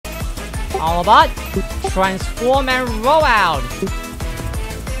All about transform and roll out.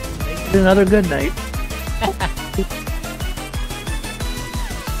 It's another good night.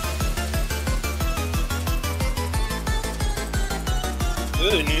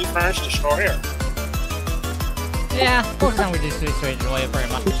 Ooh, new French destroyer. Yeah, focus on with this destroyer very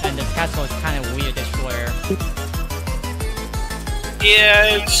much, and the castle is kind of weird destroyer.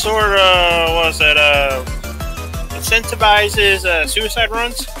 Yeah, it's sort of, what was it, incentivizes suicide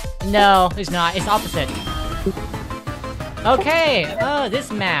runs? No, it's not. It's opposite. Okay, this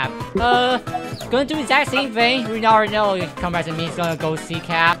map. Gonna do the exact same thing. We already know comparison means gonna go C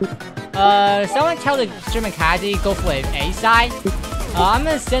cap. Someone tell the German Kazi go for an A side. I'm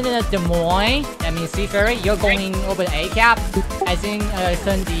gonna send in a Des Moines, that means Seafarer. You're going over the A cap. I think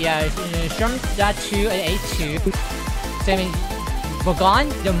send the Sherman to an A2. So I mean, Bourgogne,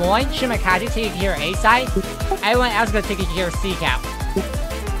 Des Moines, Sherman Kazi take care of A side. Everyone else gonna take care of C cap.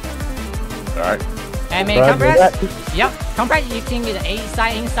 Alright. I mean, compress. Yep, compress. You can get the A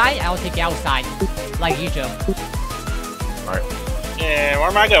side inside. I'll take the outside, like usual. Alright. Yeah, where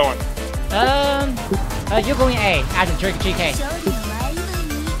am I going? You're going A after GK.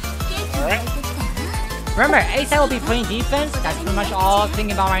 Alright. Remember, A side will be playing defense. That's pretty much all I'm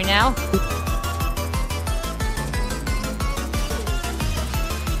thinking about right now.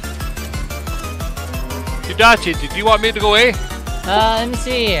 Yudachi, did you want me to go A? Let me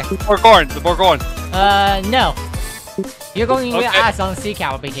see. The Bourgogne. No. You're going with us on C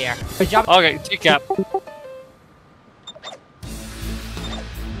cap over here. Good job. Okay, C cap.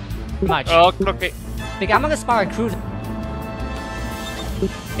 Much. Okay. Because I'm gonna spot a cruiser.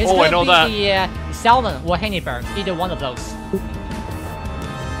 It's I know that. The Selden or Hindenburg, either one of those.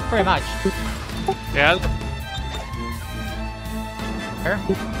 Pretty much. Yeah. Here.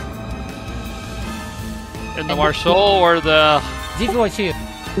 In the Marceau or the Z42.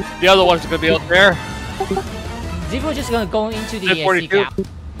 The other one's gonna be out there. Z4 just gonna go into the C cap.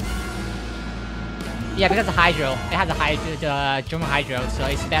 Yeah, because the Hydro. It has the German Hydro, so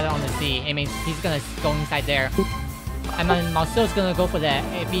it's better on the C. I mean, he's gonna go inside there. And then Marceau's gonna go for the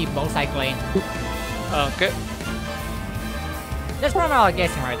B motorcycling. Okay. That's probably all I'm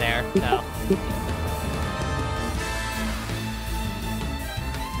guessing right there, so.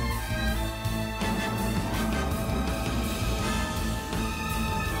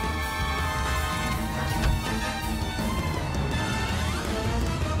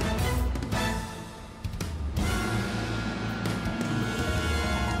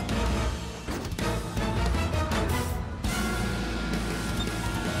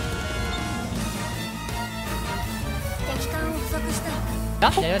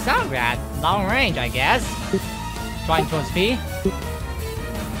 Oh, there's a sound grad. Long range, I guess. Trying towards P.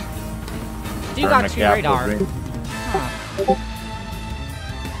 You got 2 radar. Huh.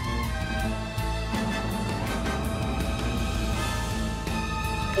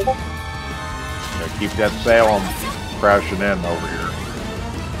 Yeah, keep that Salem crashing in over here.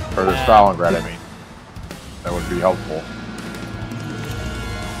 Or the Stalingrad, I mean. That would be helpful.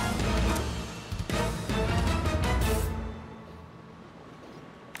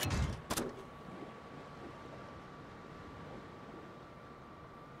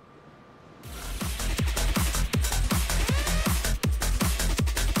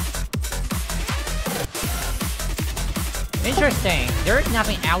 Interesting. There is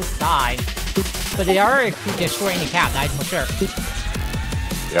nothing outside, but they are destroying the cap, that's for sure.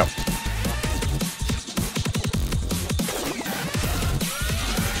 Yep.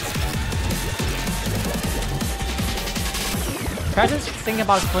 Presence thinking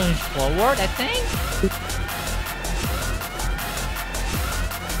about going forward, I think.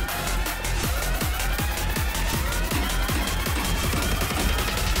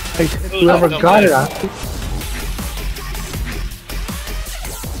 Whoever got it,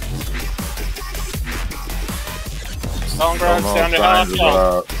 Stalingrad's down to signs half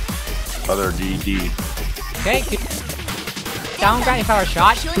of, other DD. Okay, good. Downgrade if I were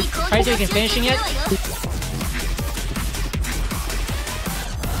shot. Try so you can finishing it.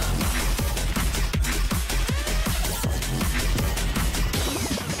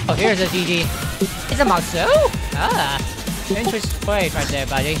 Oh, here's a DD. It's a Marceau? Ah. Interesting play right there,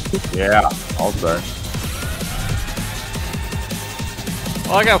 buddy. Yeah, I'll say.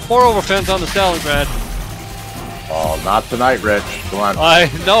 Well, I got 4 overfins on the Stalingrad. Oh, not tonight, Rich. Come on. I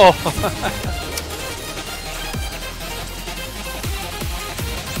know.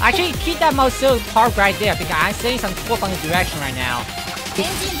 Actually, keep that Marceau park right there because I'm seeing some torque on the direction right now.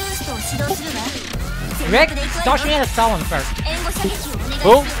 Rick, start shooting at the Solon first.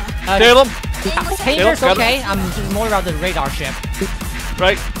 Who? Salem? Painter's okay, I'm just more about the radar ship.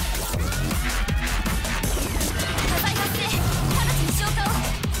 Right.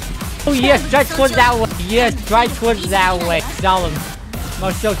 Oh yes, drive towards that way. Yes, drive towards that way. Tell him.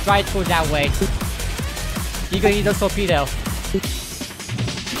 Marcel, drive towards that way. You gonna eat those torpedo.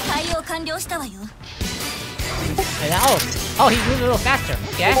 And oh, he's moving a little faster.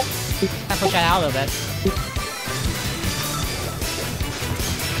 Okay. I push that out a little bit.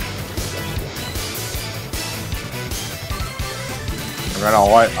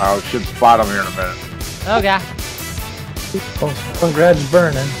 I should spot him here in a minute. Okay. Oh, Stalingrad's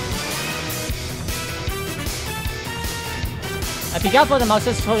burning. Be careful, the mouse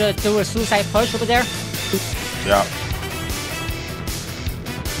is trying to do a suicide push over there. Yeah.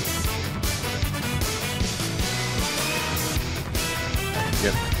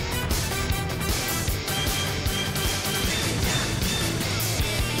 Yep.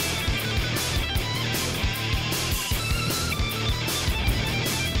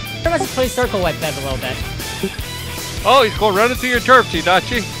 Pretty much play circle with them a little bit. Oh, he's going right into your turf,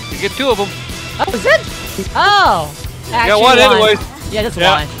 Hidachi. You get 2 of them. Oh, is it? Oh! You got one anyways. Yeah, just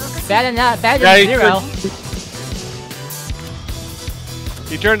Yeah. one. Better than 0.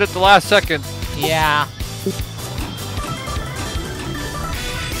 He turned at the last second. Yeah.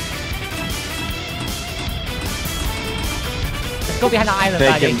 Let's go behind the island,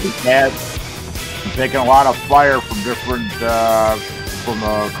 buddy. Taking a lot of fire from different, from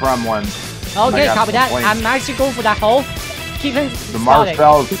the Kremlin. Okay, got copy that. complaints. I'm actually going for that hole. Keep him The spotted.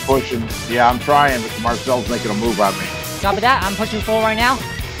 Marcel's pushing. Yeah, I'm trying, but the Marcel's making a move on me. Copy that. I'm pushing forward right now.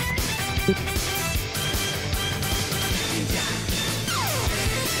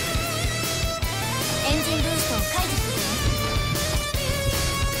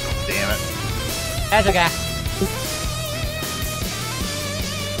 Damn it. That's okay.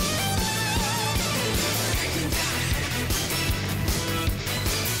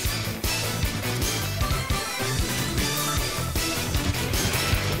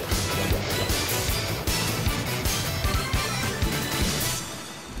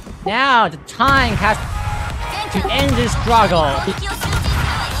 Now the time has to end this struggle.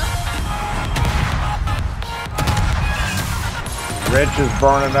 Rich is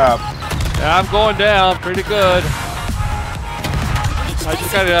burning up. Yeah, I'm going down pretty good. I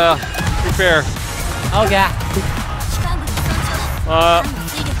just gotta prepare. Okay.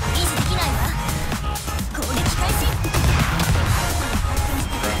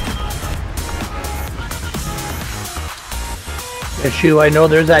 Issue, I know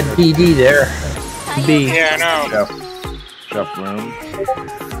there's that DD there. B. Yeah, I know. Chef room.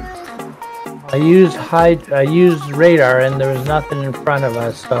 I used radar and there was nothing in front of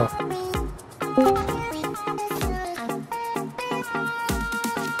us, so.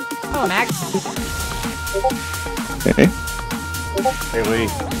 Oh, Max. Hey, Hey, Lee.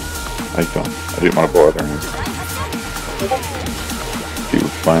 I didn't want to bother him. He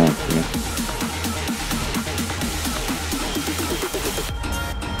was fine, you know.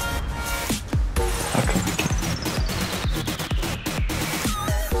 How come we can't?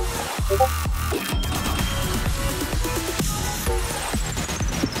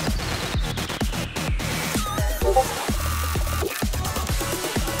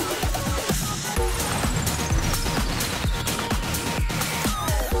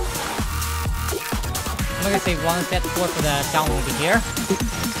 I'm gonna say one step forward for the down over here.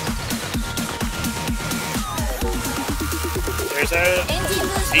 There's a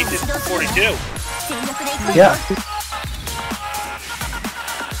D-42. Yeah.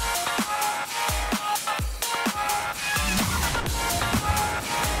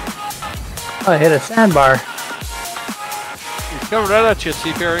 I hit a sandbar. He's coming right at you,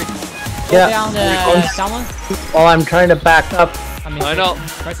 Seaferry. Go Yeah. down the down one. While I'm trying to back up. I know.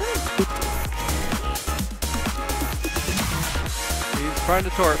 Person? He's trying to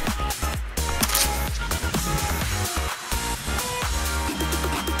torp.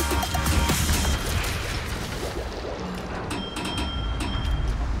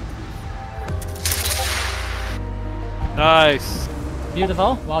 Nice.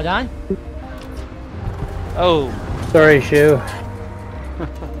 Beautiful. Well done. Oh, Sorry, Shu.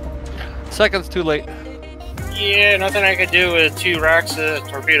 seconds too late. Yeah, nothing I could do with 2 racks of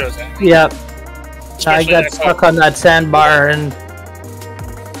torpedoes. Yep. I Especially got that stuck on that sandbar and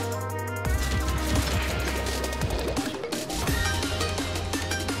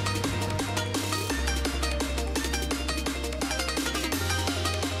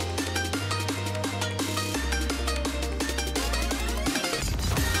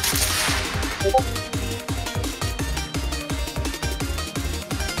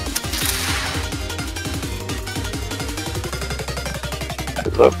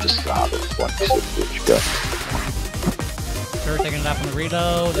I'd love to stop it once it got. Vulture, taking it up on the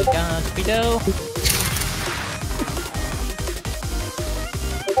reload. It's gonna speedo.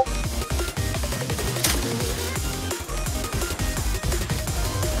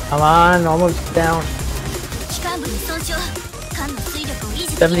 Come on, almost down.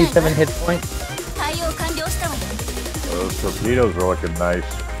 77 hit points. Those torpedoes are looking nice.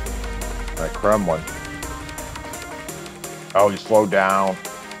 That Kremlin. Oh, he slowed down.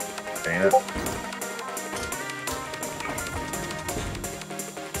 Dang it.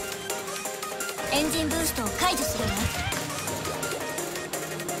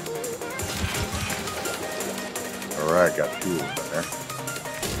 Alright, got 2 of them there.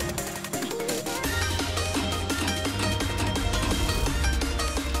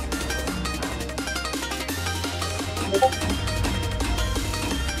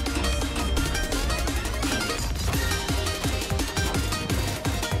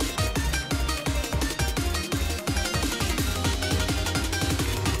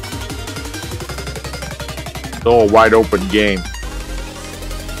 Still a wide open game.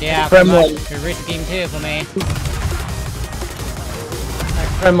 Yeah, pretty much. It's a risky game too for me.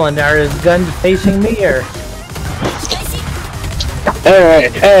 Kremlin, are his guns facing me or?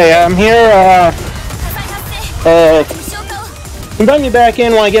 Alright, hey, I'm here, invite me back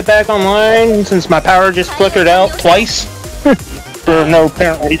in when I get back online, since my power just flickered out twice. For no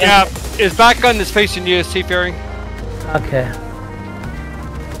apparent reason. Yeah, his back gun is facing you, Seafaring. Okay.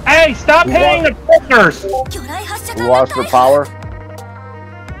 Hey, stop hitting the filters! We lost the power.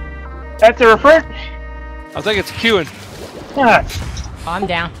 That's the refrigerator. I think it's queuing. God. I'm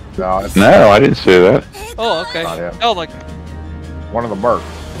down. No, it's No, I didn't say that. Oh, okay. Not him. Oh, like, one of the mercs.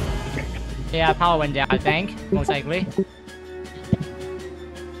 Yeah, power went down, I think. Most likely.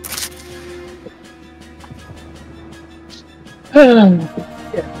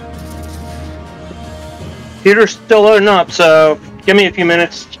 Computer's still loading up, so give me a few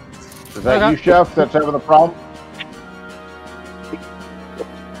minutes. Is that you, Chef, that's having the problem?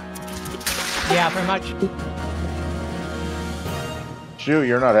 Yeah, pretty much. Shoot,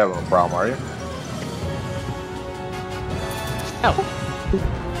 you're not having a problem, are you? Oh.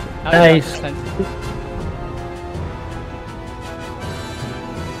 Nice.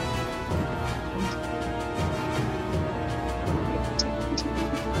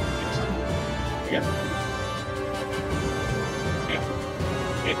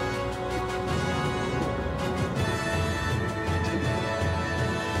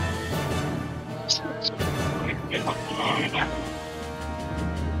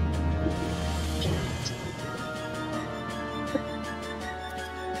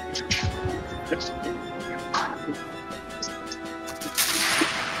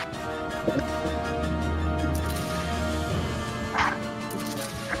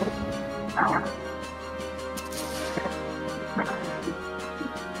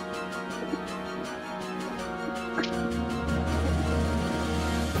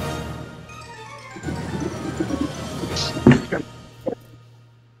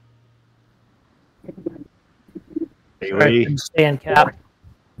 Hey, Stand cap.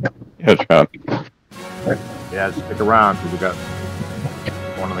 Yeah, John. yeah, stick around because we got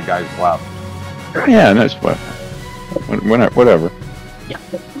one of the guys left. Yeah, that's what. Whatever. Yeah.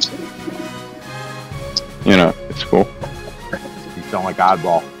 You know, it's cool. You sound like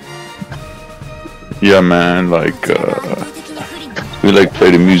Oddball. Yeah, man. Like, we like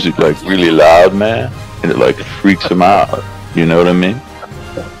play the music like really loud, man, and it like freaks them out. You know what I mean?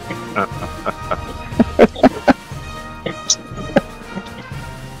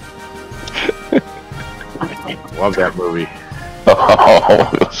 Love that movie. Oh,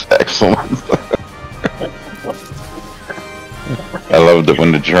 it was excellent. I loved it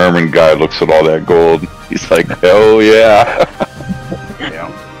when the German guy looks at all that gold. He's like, "Oh yeah." Yeah.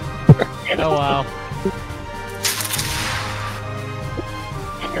 Oh wow.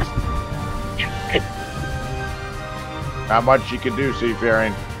 Not much you can do,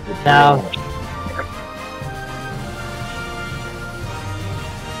 Seafaring. No.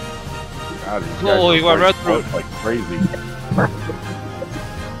 God, these guys Oh, are you went right through fighting like crazy.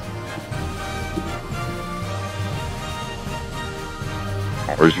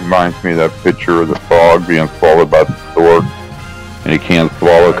 Always reminds me of that picture of the frog being swallowed by the stork, and he can't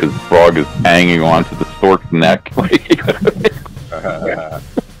swallow because the frog is hanging onto the stork's neck.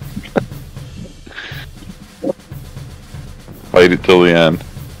 Fight it till the end.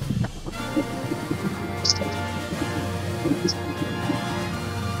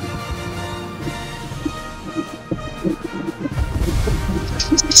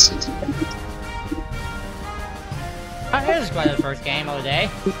 Alright, this is quite the first game of the day.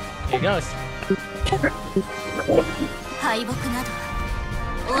 Here it goes. 敗北など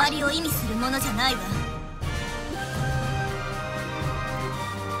終わりを意味するものじゃないわ。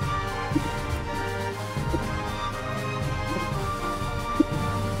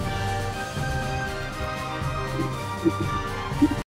you